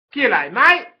G'day,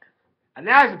 mate! And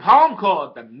now it's a poem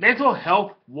called The Mental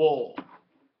Health War.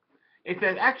 It's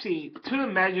actually two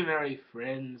imaginary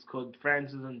friends called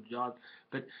Francis and John,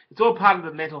 but it's all part of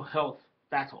the mental health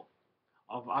battle.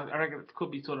 I reckon it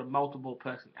could be sort of multiple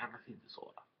personality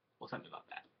disorder or something like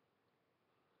that.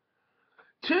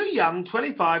 Two young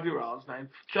 25-year-olds named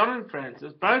John and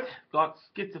Francis both got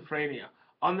schizophrenia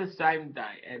on the same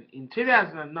day and in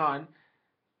 2009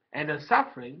 and are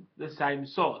suffering the same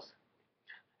source.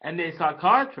 And their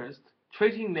psychiatrist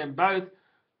treating them both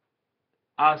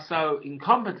are so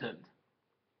incompetent,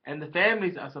 and the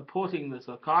families are supporting the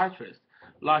psychiatrist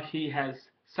like he has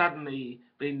suddenly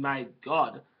been made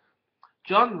God.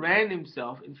 John ran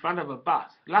himself in front of a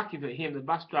bus. Lucky for him, the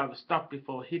bus driver stopped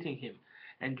before hitting him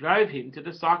and drove him to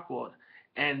the psych ward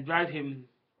and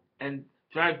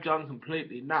drove John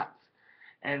completely nuts.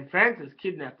 And Frances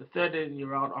kidnapped a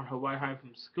 13-year-old on her way home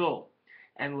from school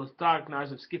and was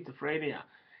diagnosed with schizophrenia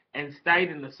and stayed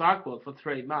in the psych ward for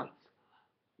 3 months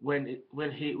when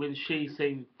she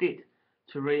seemed fit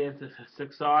to re-enter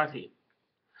society.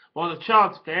 While the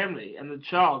child's family and the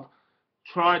child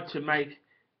tried to make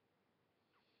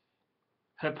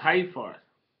her pay for it,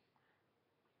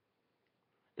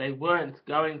 they weren't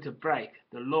going to break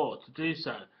the law to do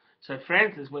so. So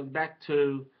Frances went back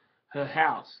to her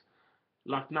house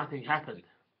like nothing happened.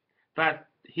 But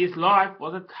his life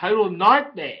was a total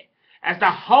nightmare as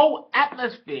the whole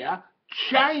atmosphere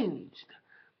changed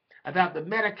about the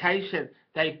medication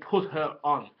they put her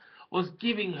on was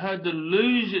giving her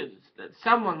delusions that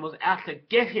someone was out to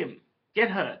get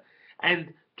her,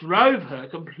 and drove her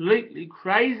completely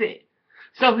crazy.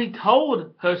 So he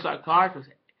told her psychiatrist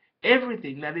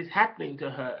everything that is happening to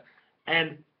her,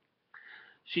 and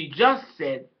she just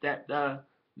said that the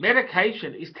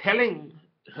medication is telling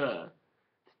her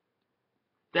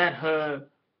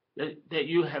that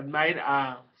you have made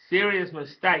a serious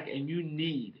mistake and you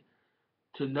need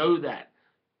to know that.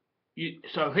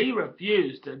 So he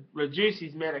refused to reduce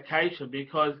his medication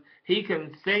because he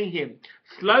can see him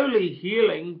slowly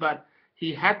healing, but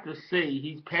he had to see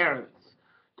his parents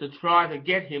to try to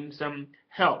get him some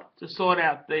help to sort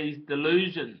out these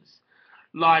delusions.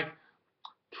 Like,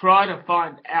 try to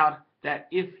find out that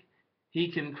if he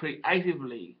can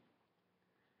creatively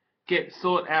get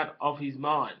stuff out of his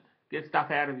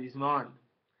mind.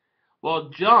 Well,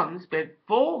 John spent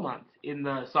 4 months in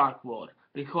the psych ward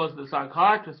because the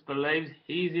psychiatrist believes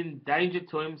he's in danger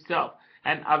to himself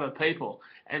and other people.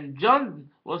 And John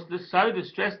was so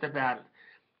distressed about it.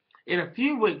 In a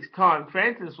few weeks' time,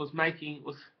 Frances was making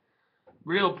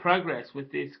real progress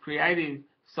with this creative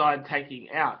side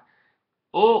taking out.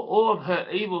 All of her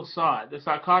evil side. The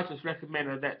psychiatrist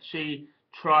recommended that she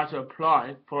try to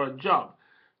apply for a job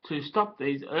to stop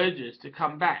these urges to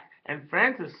come back. And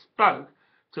Frances spoke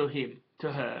to him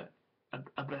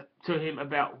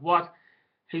about what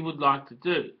he would like to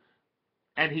do.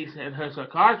 And he said her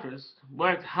psychiatrist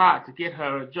worked hard to get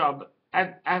her a job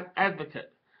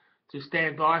advocate to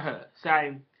stand by her,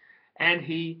 saying, and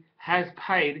he has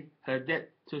paid her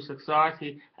debt to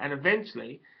society, and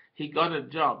eventually he got a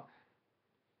job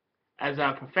as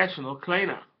a professional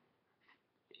cleaner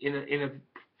in a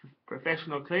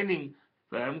professional cleaning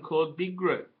firm called Big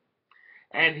Group.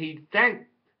 And he thanked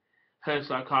her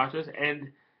psychiatrist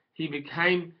and he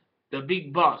became the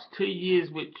big boss, 2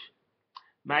 years, which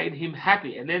made him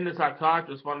happy. And then the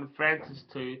psychiatrist wanted Frances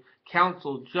to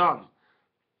counsel John,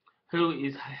 who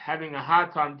is having a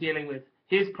hard time dealing with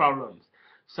his problems.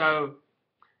 So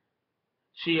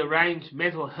she arranged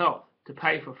mental health to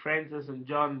pay for Frances and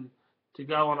John to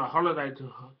go on a holiday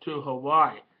to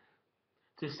Hawaii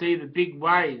to see the big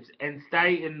waves and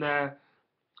stay in the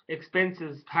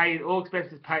all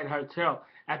expenses paid hotel.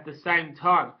 At the same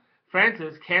time,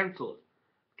 Frances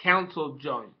counseled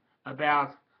John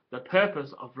about the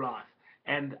purpose of life,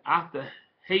 and after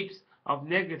heaps of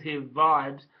negative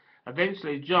vibes,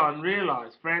 eventually John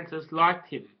realized Frances liked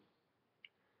him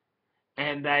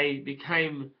and they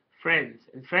became friends.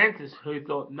 And Frances, who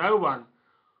thought no one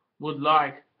would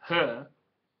like her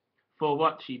for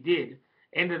what she did,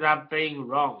 ended up being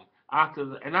wrong. After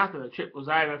the trip was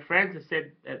over, Frances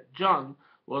said that John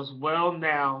was well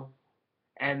now,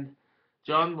 and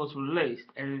John was released.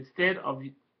 And instead of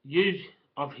his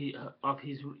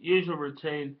usual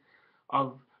routine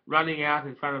of running out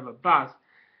in front of a bus,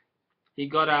 he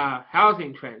got a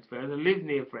housing transfer to live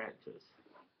near Frances.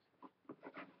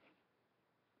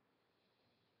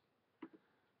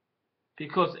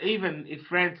 Because even if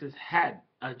Frances had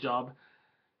a job,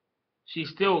 she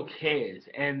still cares,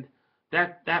 and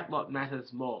that what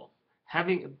matters more.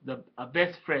 Having a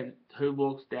best friend who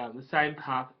walks down the same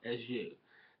path as you.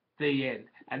 The end.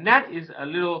 And that is a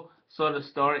little sort of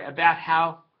story about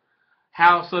how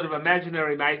sort of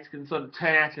imaginary mates can sort of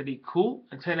turn out to be cool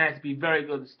and turn out to be very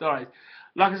good stories.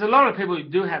 Like, there's a lot of people who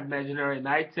do have imaginary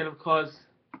mates, and of course,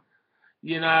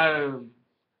 you know,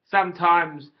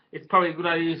 sometimes it's probably a good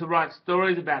idea to write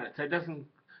stories about it,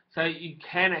 so you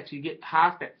can actually get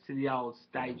past that silly old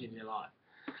stage in your life.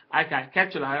 Okay,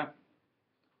 catch you later.